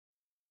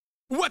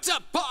What's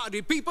up,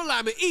 party people?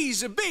 I'm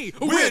Easy B.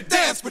 We're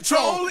Dance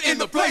Patrol in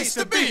the place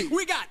to be.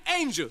 We got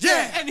Angel.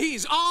 Yeah. And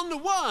he's on the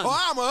one. Oh,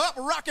 I'm a up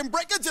rockin'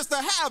 breaker just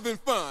a having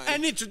fun.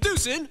 And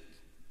introducing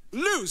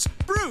Loose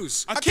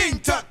Bruce. A King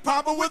Tut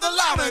popper with a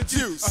lot of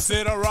juice. I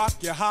said I rock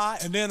you high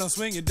and then I'll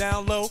swing it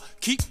down low.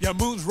 Keep your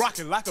moons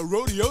rocking like a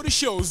rodeo to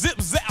show.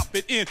 Zip zap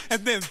it in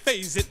and then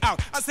phase it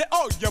out. I said,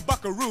 oh, you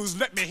buckaroos,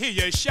 let me hear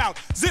you shout.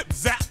 Zip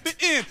zap it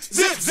in,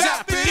 Zip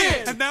zap it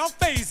in. and now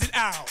phase it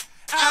out.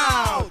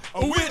 Ow!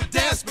 We're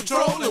Dance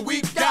Patrol and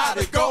we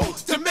gotta go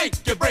to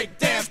make you break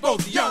dance,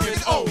 both young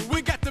and old.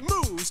 We got the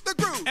moves, The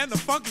groove. And the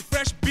funky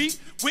fresh beat.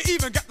 We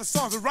even got the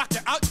songs to rock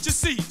you out your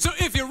seat. so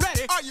if you're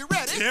ready, Are you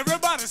ready?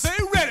 Everybody say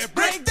ready.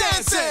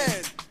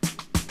 Breakdancing!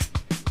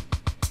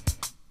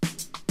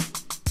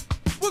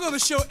 We're gonna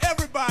show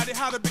everybody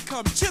how to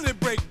become chilly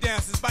break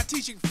dancers by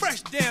teaching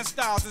fresh dance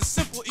styles and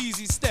simple,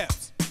 easy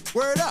steps.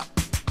 Word up.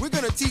 We're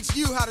gonna teach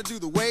you how to do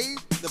the wave,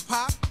 the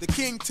pop, the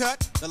King Tut,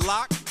 the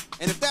lock.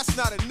 And if that's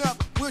not enough,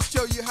 we'll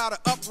show you how to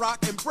up,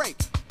 rock, and break.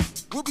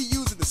 We'll be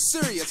using the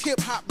serious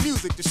hip-hop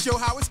music to show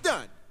how it's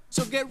done.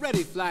 so get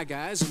ready, fly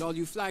guys and all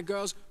you fly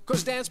girls,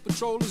 cause Dance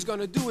Patrol is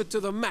gonna do it to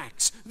the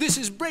max. This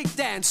is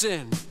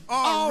breakdancing.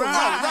 All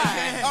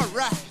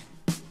right.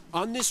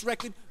 On this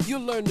record,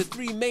 you'll learn the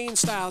three main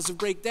styles of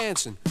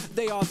breakdancing.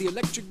 They are the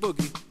electric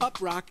boogie, up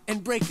rock,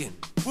 and breakin'.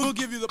 We'll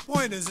give you the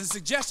pointers and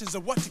suggestions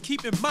of what to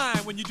keep in mind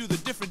when you do the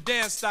different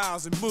dance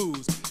styles and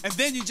moves. And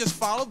then you just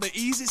follow the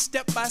easy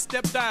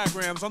step-by-step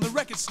diagrams on the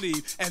record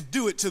sleeve and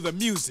do it to the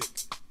music.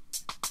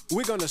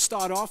 We're gonna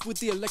start off with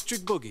the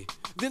electric boogie.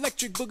 The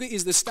electric boogie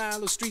is the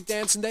style of street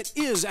dancing that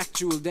is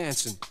actual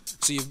dancing.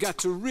 So you've got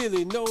to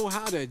really know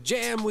how to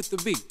jam with the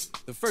beat.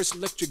 The first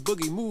electric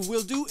boogie move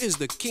we'll do is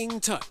the King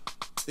Tut.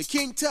 The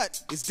King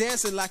Tut is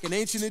dancing like an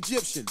ancient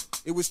Egyptian.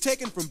 It was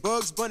taken from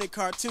Bugs Bunny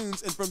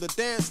cartoons and from the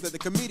dance that the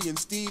comedian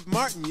Steve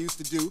Martin used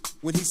to do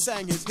when he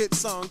sang his hit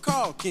song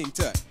called King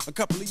Tut a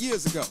couple of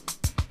years ago.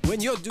 When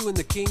you're doing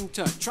the King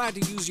Tut, try to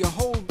use your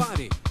whole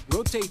body.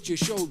 Rotate your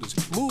shoulders,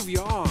 move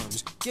your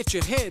arms, get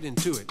your head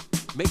into it.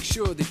 Make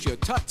sure that your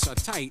tuts are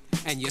tight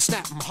and you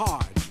snap them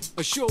hard.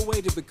 A sure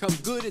way to become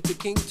good at the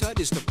King Tut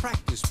is to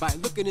practice by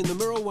looking in the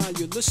mirror while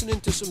you're listening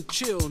to some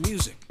chill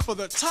music. For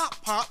the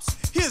top pops,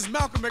 here's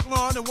Malcolm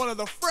McLaren and one of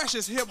the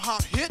freshest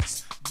hip-hop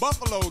hits,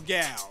 Buffalo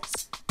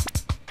Gals.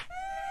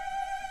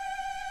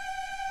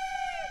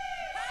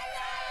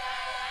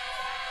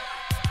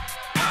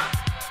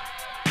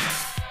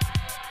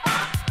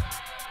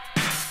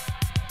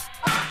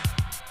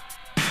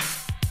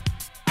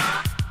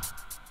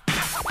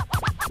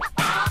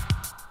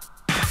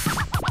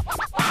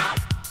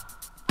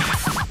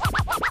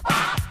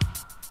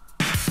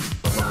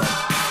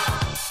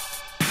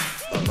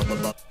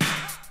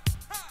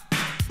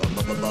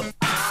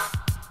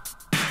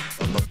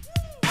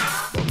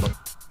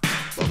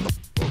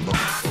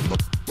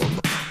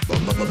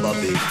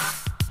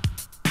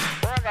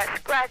 Boy, that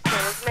scratching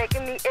is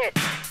making me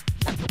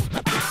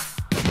itch.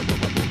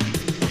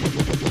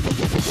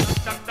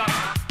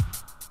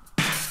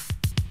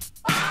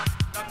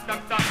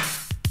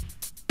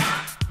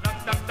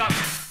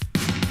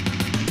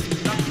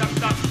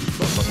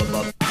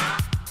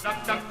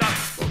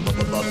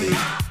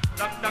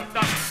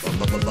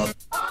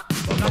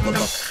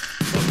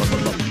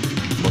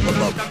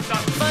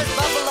 First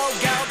buffalo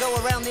gal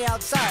go around the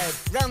outside,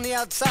 round the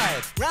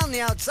outside, round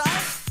the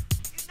outside.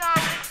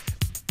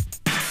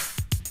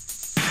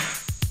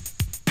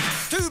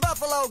 Two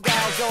buffalo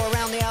gals go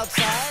around the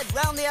outside,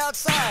 round the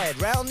outside,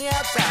 round the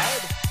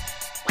outside.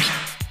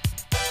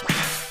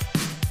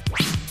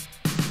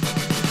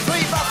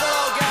 Three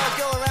buffalo gals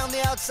go around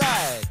the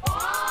outside.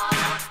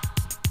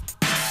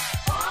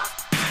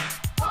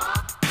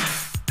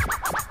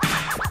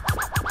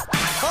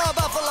 Four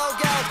buffalo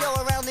gals go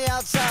around the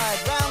outside,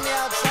 round the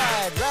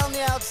outside, round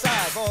the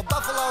outside. Four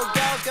buffalo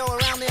gals go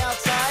around the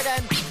outside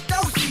and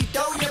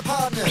do-si-do your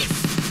partners.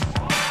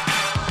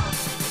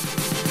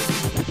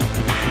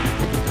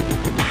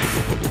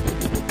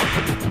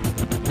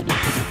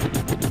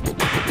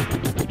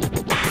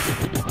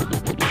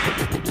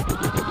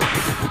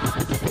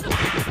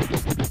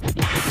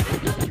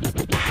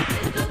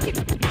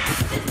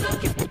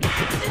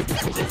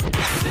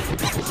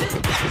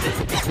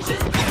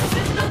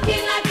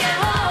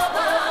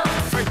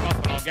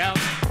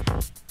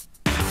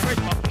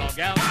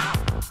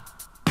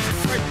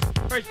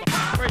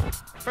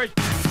 First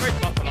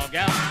buffalo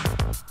gal.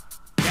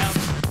 Gal.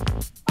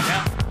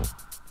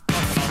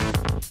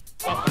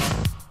 Buffalo.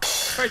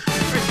 First.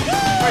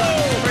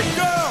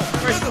 Girl,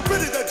 it's a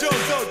pity that you're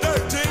so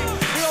dirty.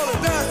 We all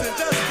are dancing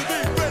just to be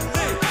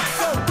friendly.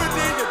 So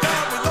pretty, you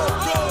drive me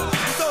loco.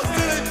 You're so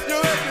silly, you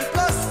make me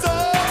blush so.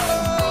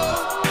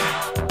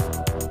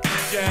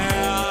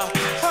 Yeah,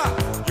 ha,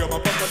 you're my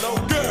buffalo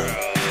girl.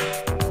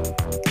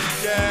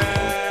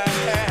 Yeah,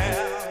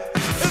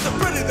 it's a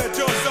pity that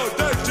you're so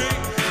dirty.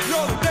 We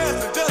all are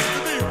dancing just to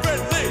be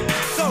friendly.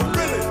 So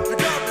pretty, you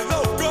got me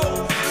loco.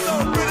 You're so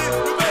pretty,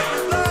 you make me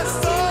blush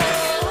so.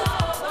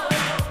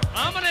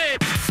 Ominate.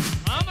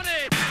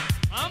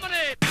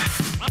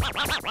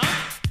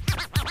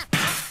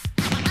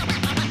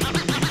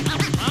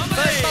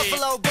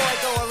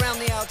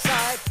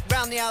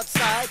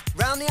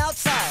 around the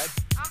outside.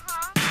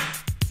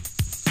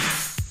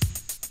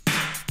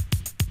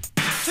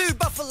 Two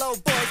buffalo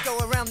boys go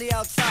around the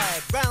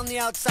outside, round the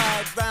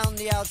outside, round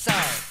the outside.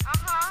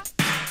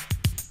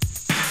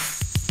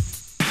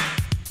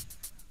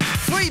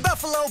 Three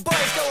buffalo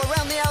boys go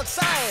around the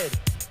outside.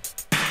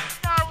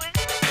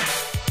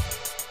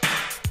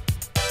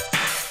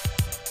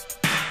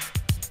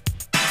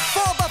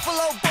 Four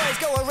buffalo boys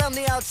go around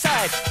the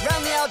outside,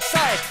 round the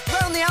outside,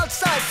 round the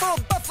outside. Four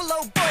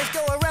buffalo boys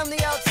go around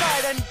the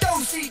outside and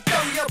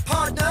do-si-do your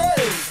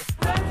partners.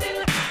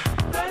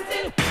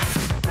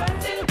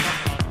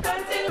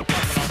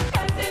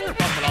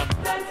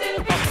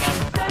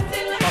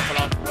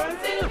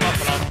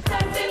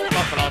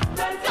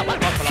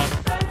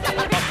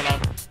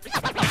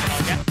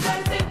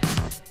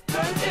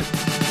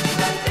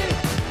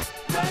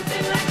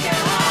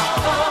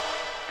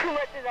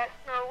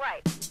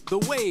 The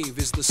wave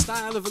is the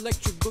style of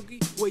electric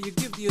boogie where you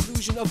give the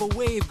illusion of a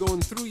wave going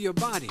through your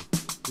body.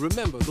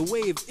 Remember, the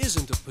wave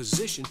isn't a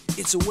position,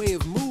 it's a way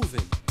of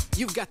moving.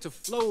 You've got to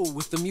flow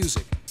with the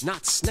music,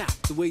 not snap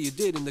the way you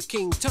did in the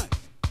King Tut.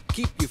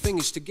 Keep your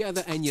fingers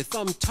together and your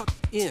thumb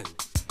tucked in.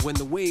 When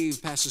the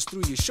wave passes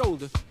through your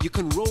shoulder, you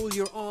can roll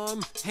your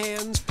arm,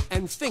 hands,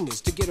 and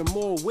fingers to get a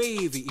more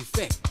wavy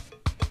effect.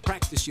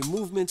 Practice your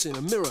movements in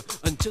a mirror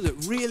until it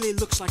really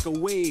looks like a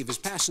wave is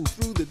passing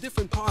through the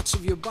different parts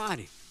of your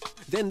body.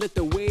 Then let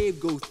the wave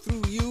go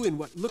through you in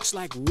what looks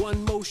like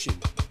one motion.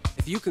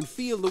 If you can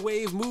feel the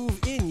wave move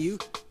in you,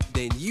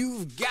 then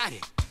you've got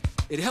it.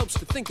 It helps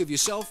to think of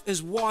yourself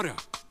as water.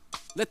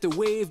 Let the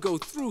wave go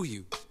through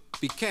you.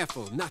 Be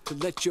careful not to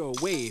let your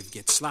wave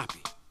get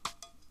sloppy.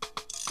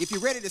 If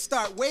you're ready to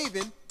start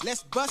waving,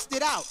 let's bust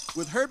it out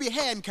with Herbie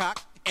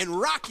Hancock and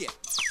Rockit.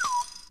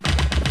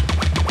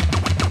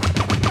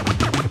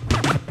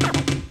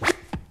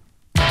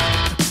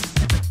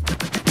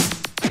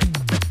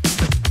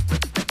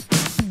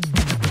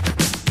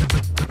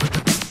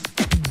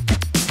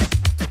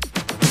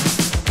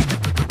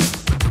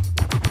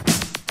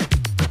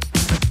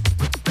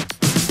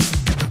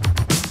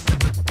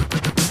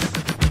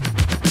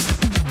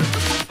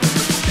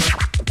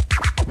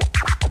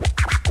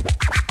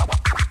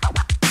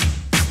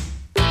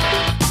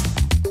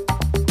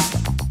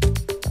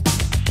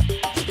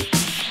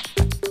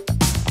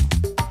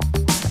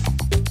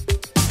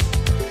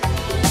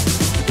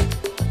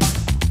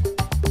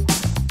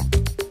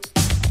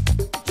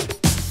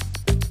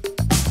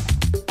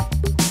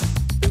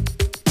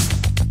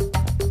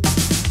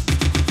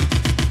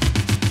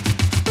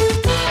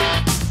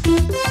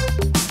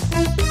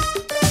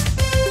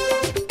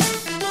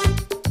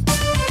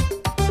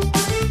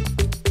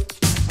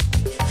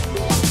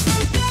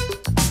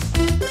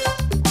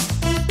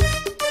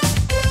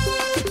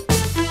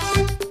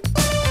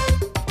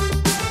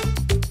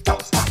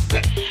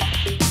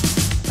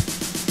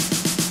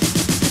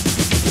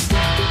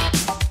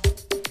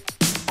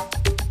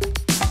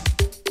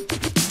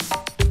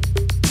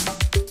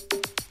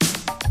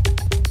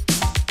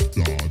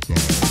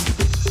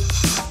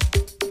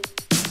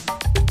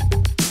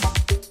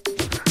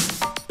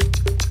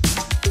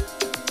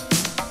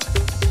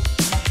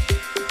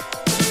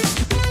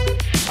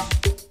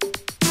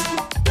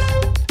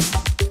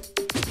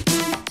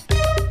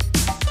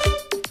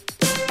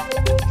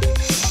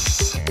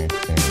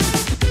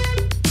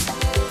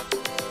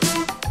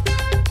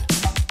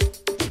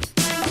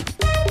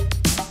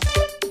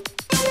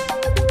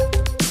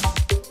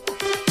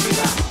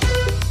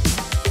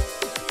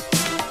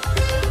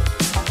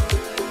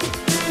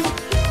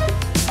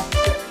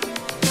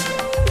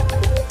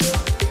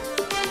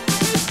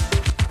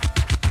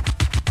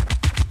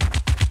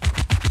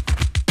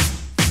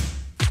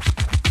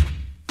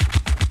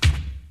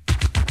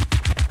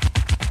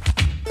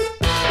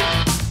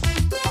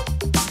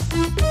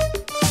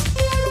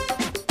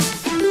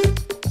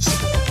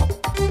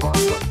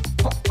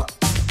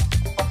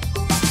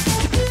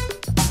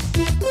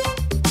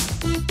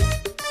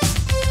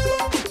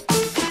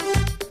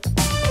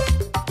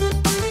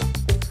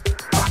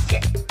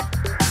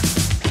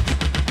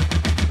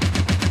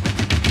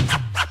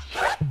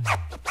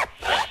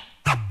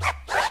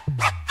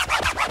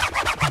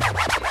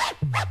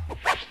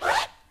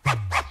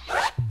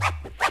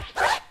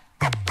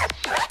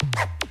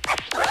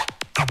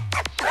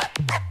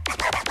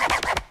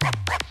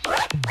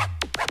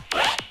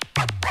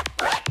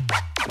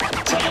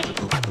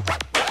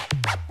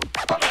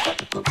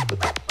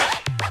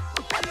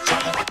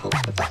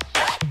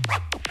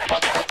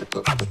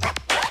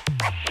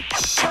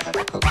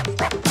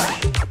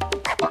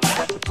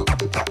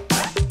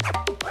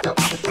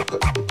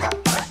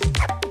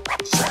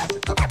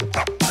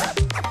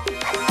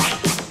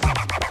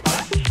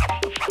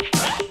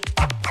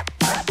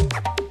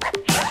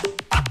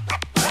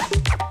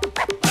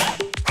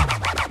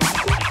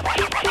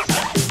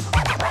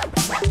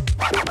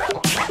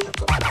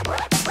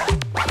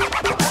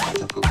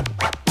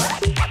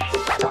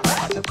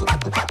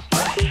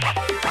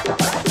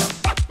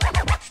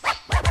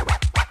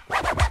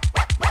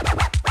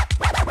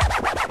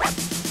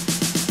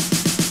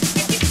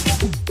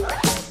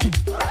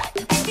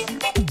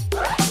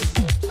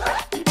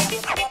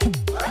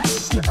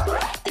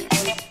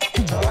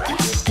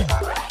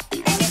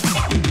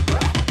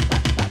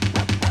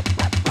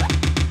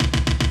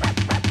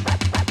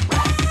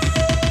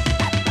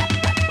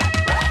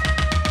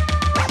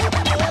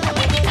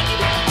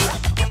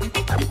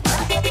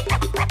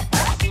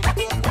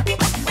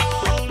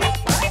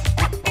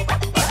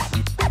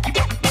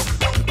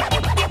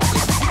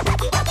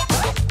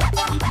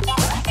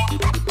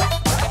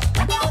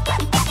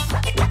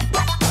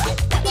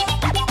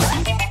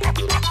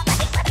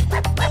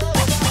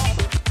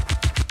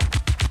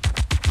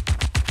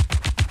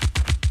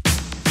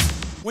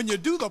 When you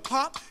do the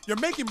pop, you're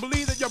making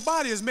believe that your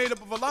body is made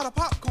up of a lot of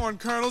popcorn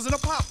kernels in a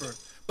popper,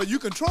 but you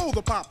control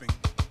the popping.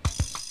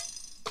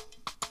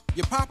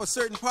 You pop a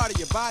certain part of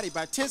your body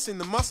by tensing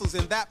the muscles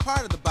in that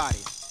part of the body.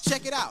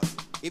 Check it out.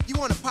 If you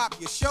want to pop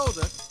your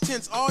shoulder,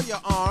 tense all your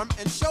arm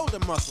and shoulder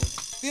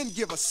muscles. Then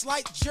give a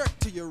slight jerk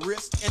to your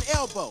wrist and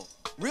elbow.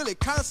 Really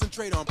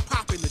concentrate on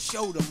popping the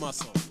shoulder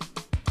muscle.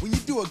 When you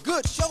do a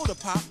good shoulder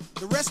pop,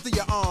 the rest of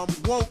your arm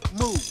won't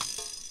move.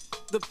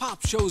 The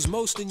pop shows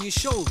most in your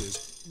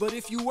shoulders, but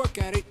if you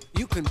work at it,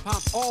 you can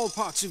pop all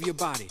parts of your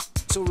body.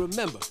 So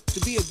remember, to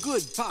be a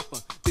good popper,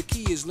 the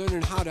key is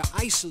learning how to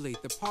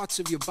isolate the parts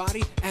of your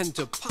body and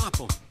to pop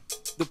them.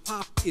 The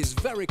pop is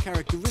very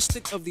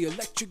characteristic of the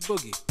electric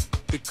boogie.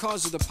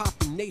 Because of the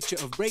popping nature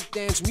of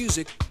breakdance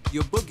music,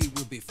 your boogie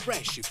will be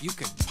fresh if you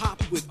can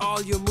pop with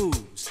all your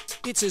moves.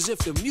 It's as if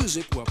the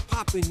music were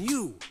popping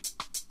you.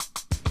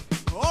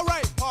 All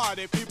right,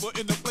 party people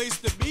in the place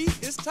to be.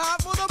 It's time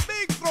for the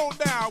big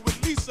throwdown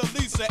with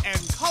Lisa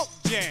and Cult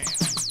Jam.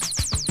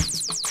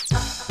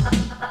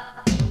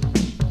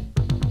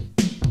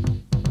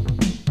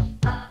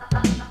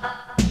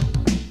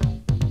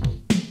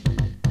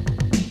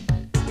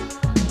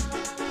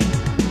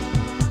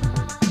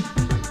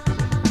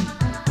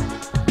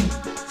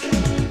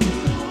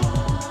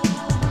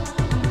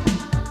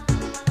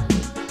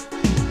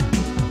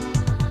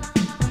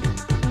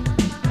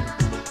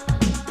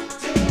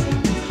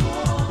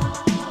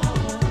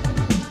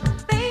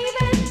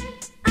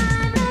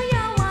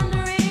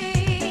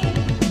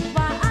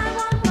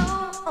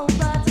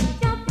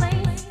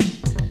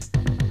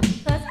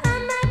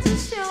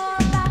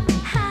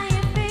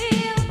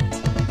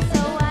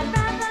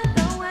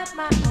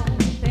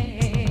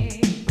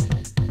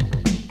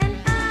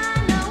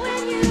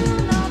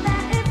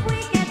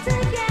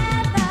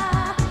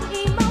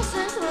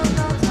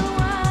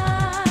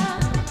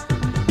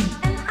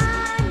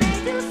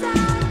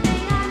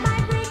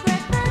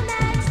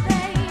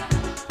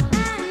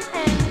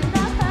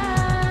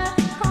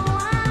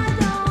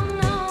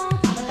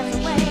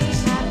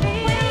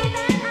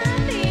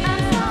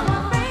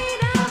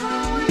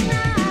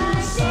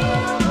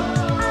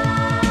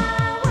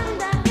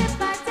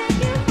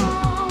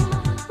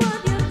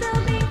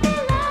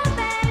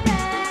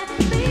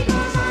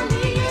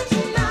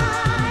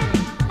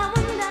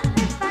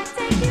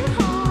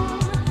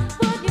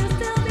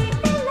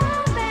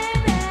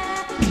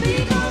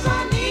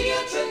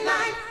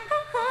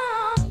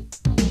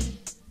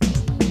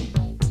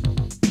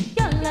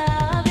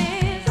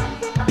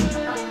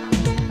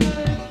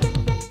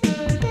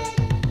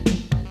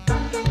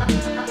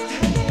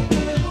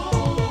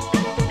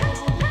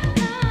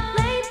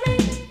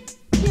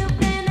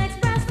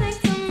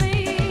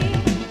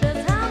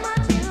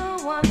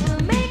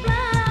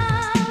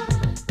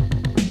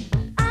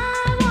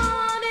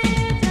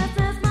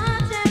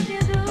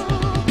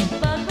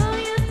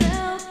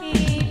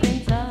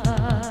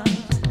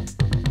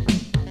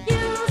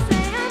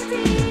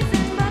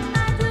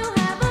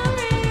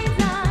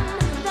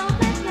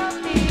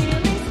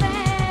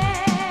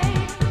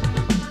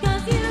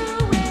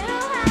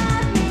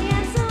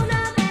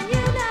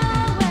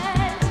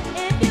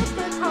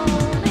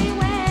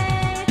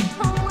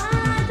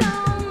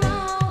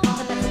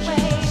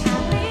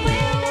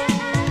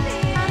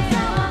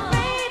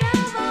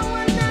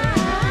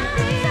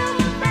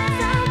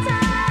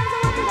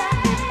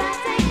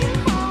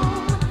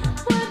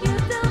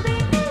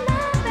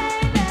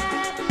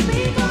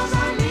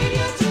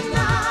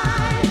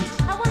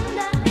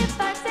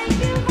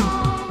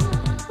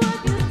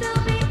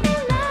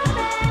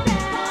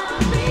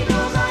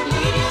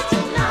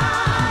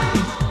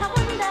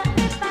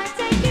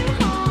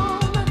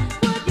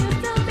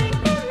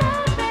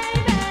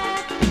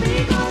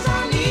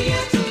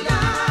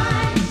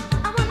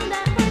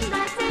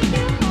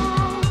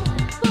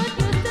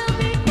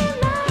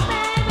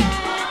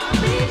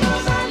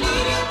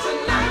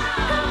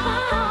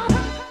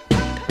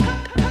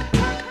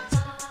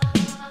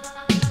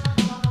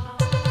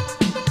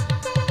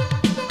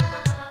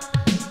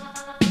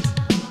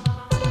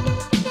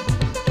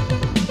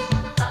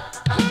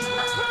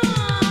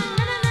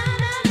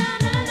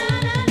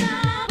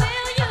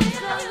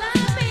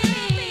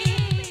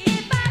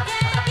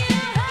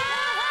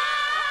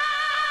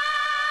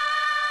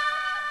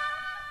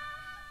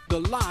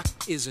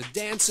 Is a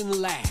dance and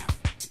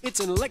laugh.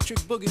 It's an electric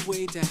boogie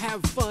way to have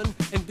fun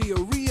and be a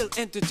real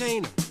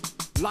entertainer.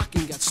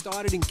 Locking got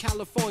started in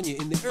California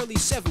in the early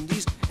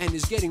 70s and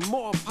is getting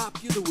more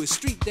popular with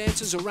street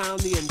dancers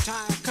around the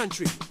entire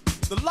country.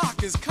 The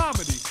lock is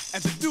comedy,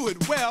 and to do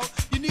it well,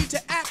 you need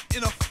to act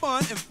in a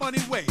fun and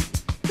funny way.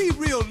 Be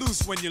real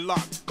loose when you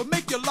lock, but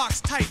make your locks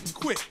tight and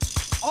quick.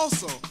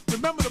 Also,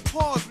 remember to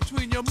pause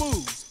between your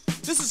moves.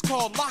 This is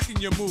called locking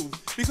your move,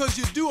 because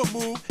you do a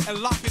move and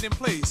lock it in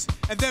place,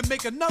 and then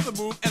make another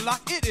move and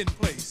lock it in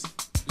place.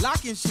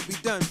 Locking should be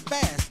done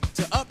fast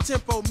to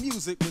up-tempo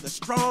music with a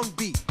strong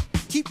beat.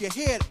 Keep your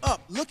head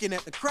up looking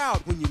at the crowd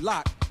when you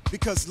lock,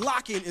 because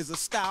locking is a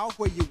style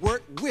where you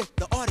work with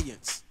the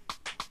audience.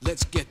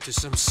 Let's get to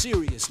some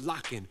serious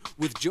locking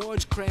with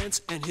George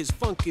Kranz and his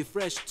funky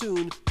fresh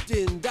tune,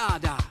 Din Da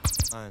Da.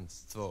 1,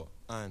 2,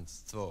 1,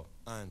 2,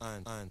 1,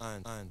 1, 1,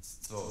 1, 1,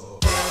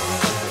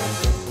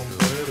 2.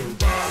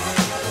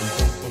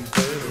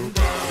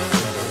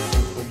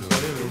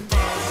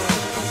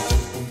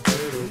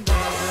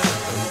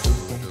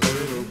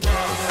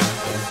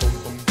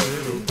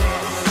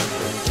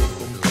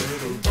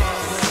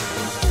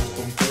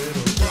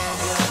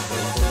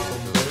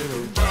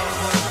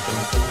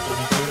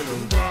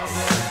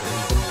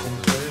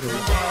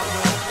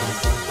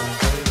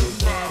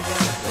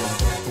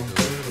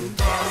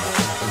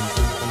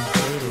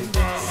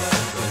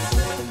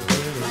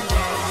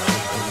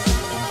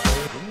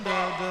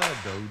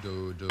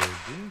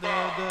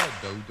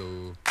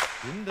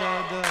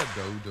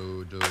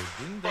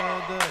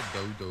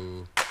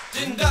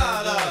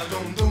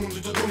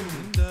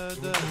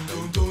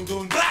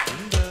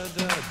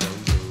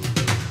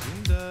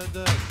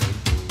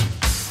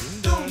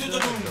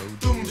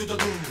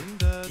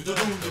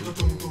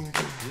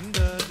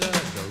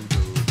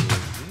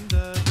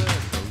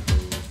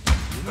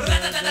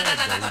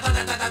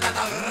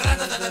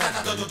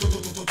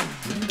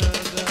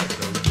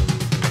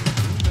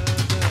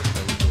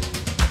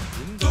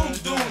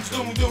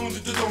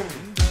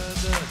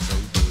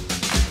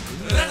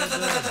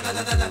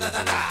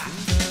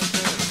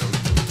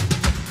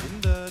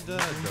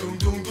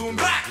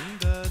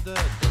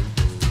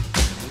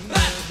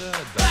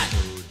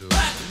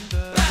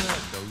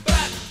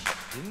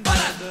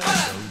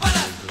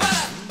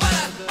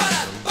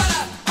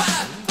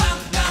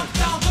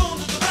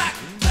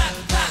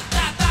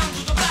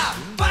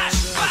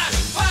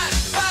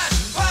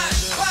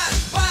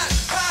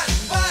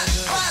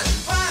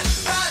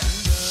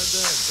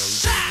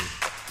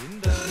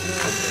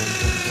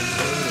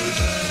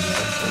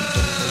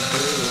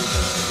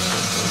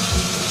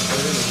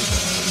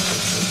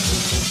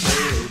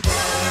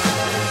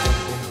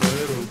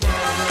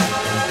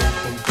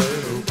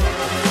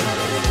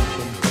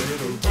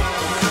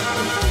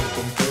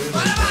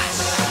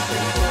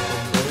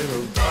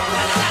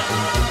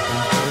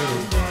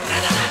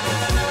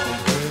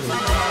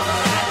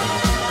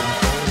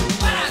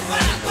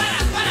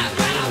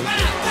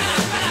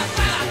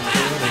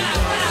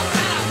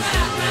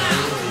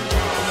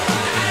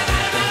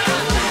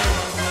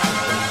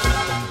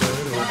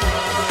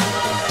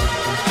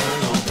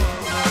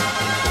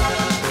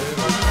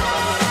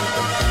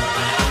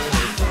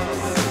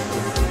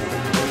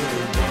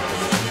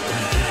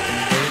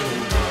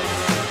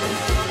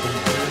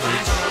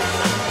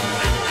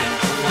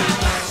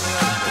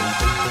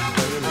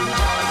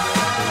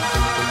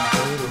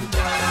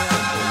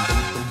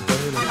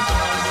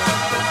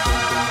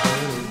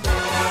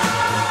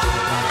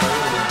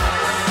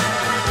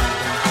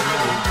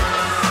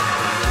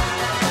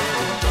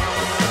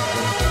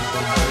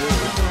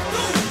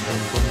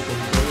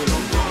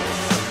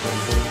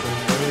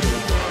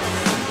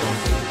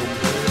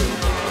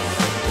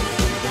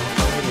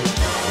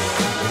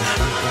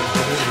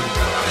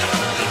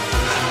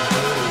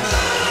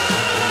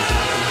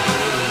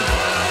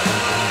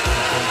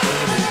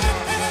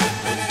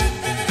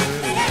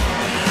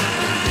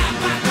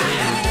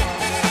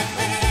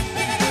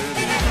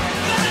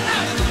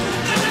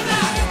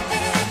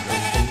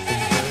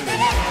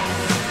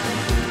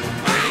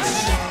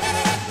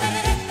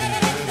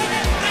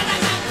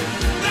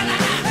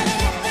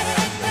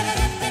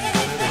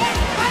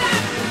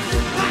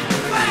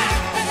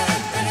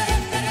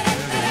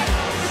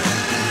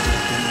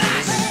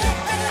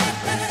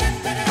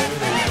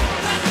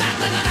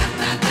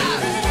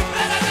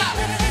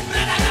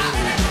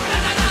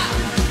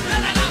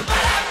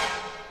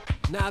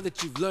 Now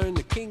that you've learned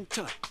the king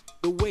tut,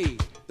 the wave,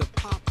 the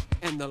pop,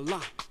 and the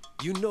lock,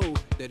 you know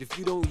that if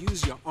you don't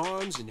use your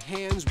arms and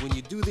hands when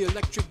you do the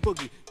electric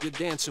boogie, your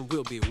dancing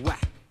will be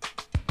whack.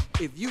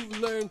 If you've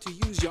learned to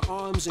use your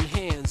arms and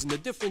hands in the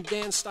different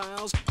dance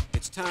styles,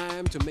 it's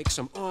time to make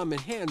some arm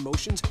and hand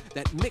motions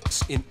that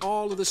mix in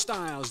all of the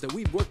styles that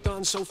we've worked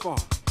on so far.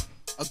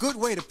 A good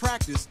way to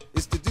practice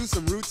is to do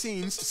some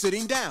routines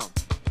sitting down.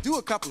 Do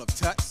a couple of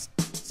tuts,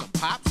 some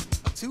pops,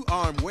 a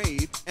 2-arm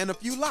wave, and a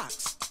few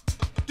locks.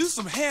 Do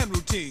some hand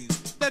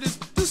routines. That is,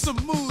 do some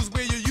moves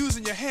where you're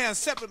using your hands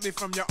separately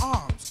from your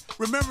arms,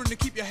 remembering to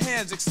keep your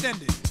hands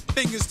extended,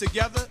 fingers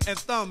together and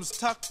thumbs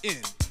tucked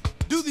in.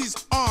 Do these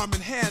arm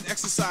and hand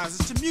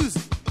exercises to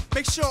music.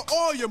 Make sure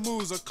all your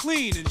moves are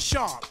clean and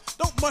sharp.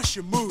 Don't mush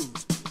your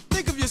moves.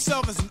 Think of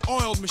yourself as an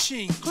oiled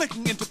machine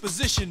clicking into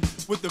position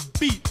with the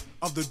beat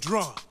of the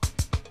drum.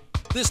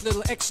 This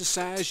little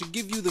exercise should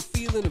give you the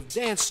feeling of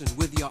dancing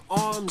with your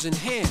arms and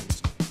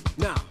hands.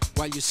 Now,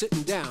 while you're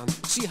sitting down,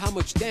 see how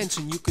much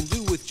dancing you can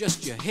do with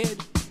just your head,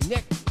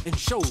 neck, and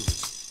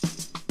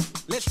shoulders.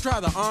 Let's try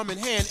the arm and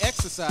hand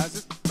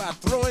exercises by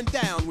throwing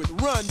down with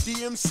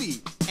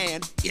Run-D.M.C.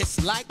 And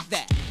it's like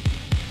that.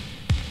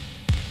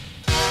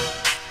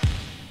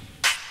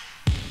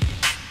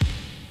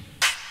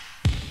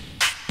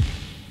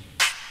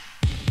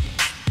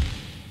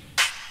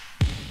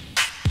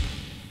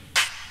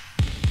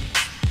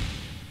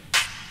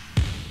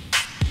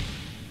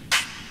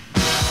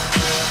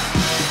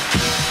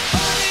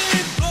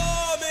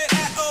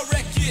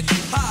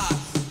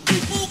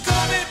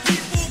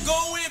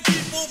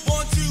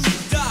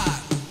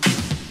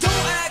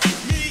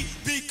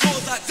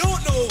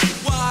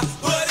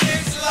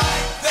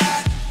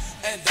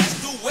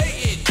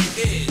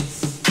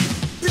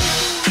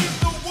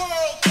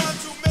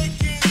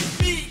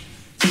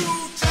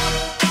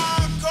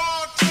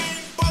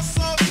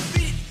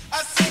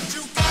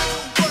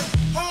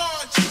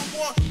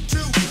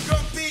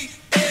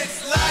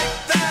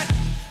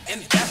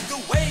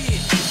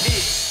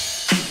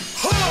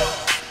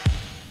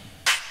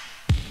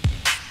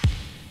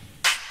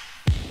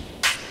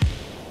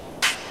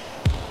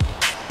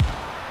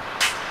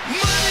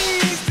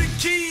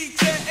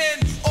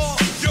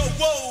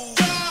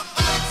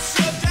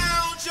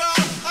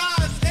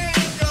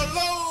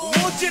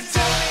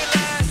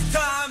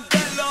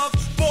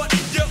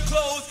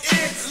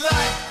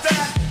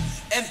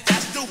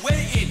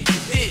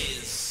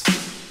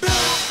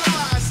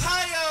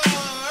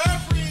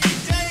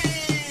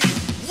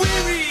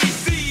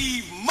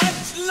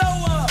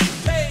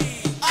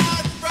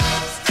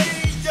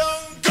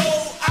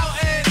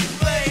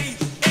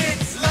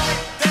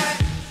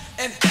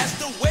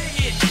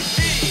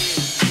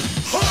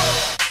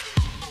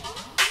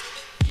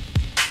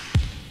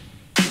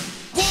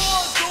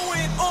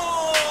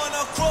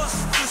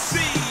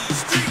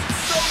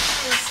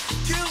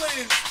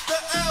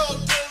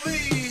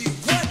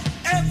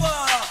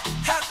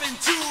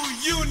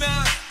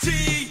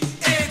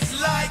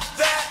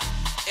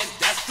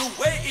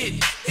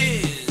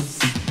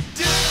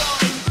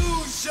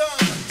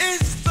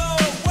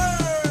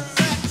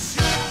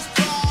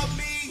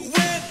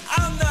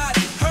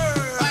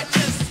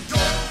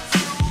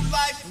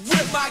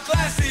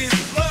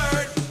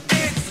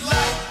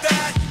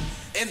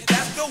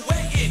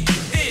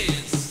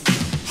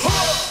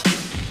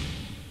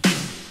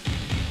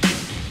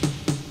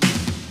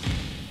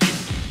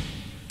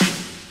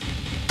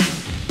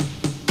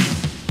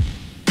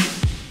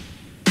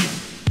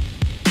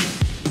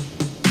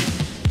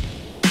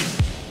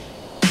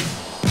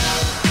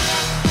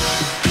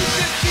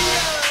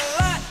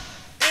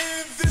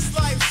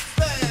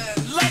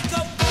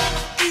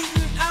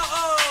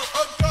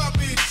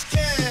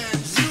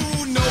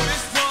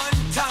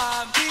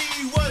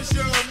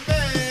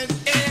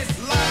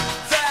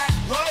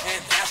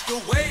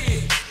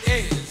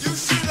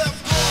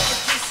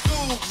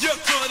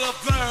 could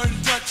have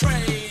learned a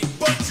trade,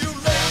 but you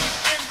laid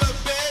in the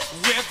bed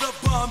where the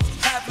bums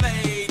have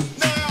laid.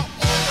 Now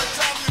all the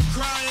time you're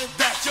crying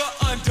that you're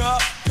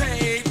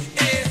underpaid.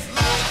 It's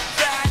like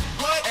that,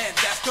 what? And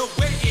that's the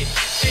way it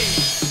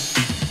is.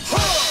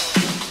 Huh.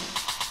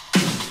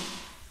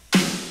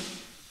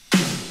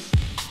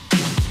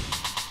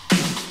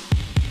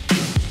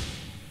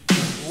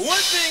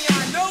 One thing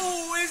I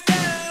know is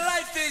that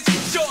life is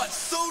short,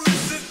 so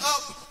listen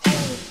up,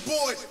 oh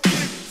boy,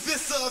 give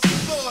this a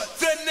thought.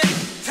 The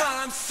next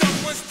time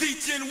someone's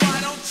teaching, why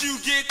don't you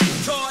get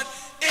taught?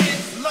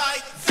 It's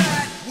like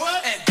that,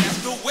 what? And that's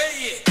the way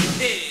it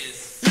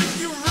is. If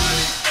you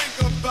really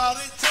think about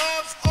it,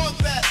 times aren't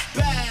that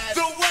bad.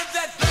 The one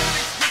that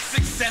balance with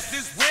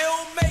successes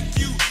will make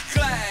you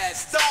glad.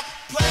 Stop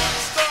playing,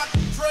 start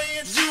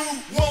praying, you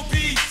won't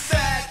be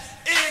sad.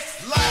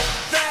 It's like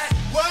that,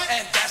 what?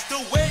 And that's the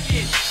way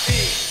it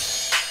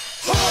is.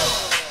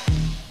 Huh.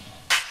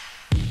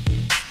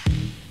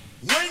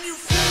 When you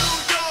feel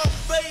your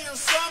failure,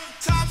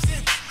 sometimes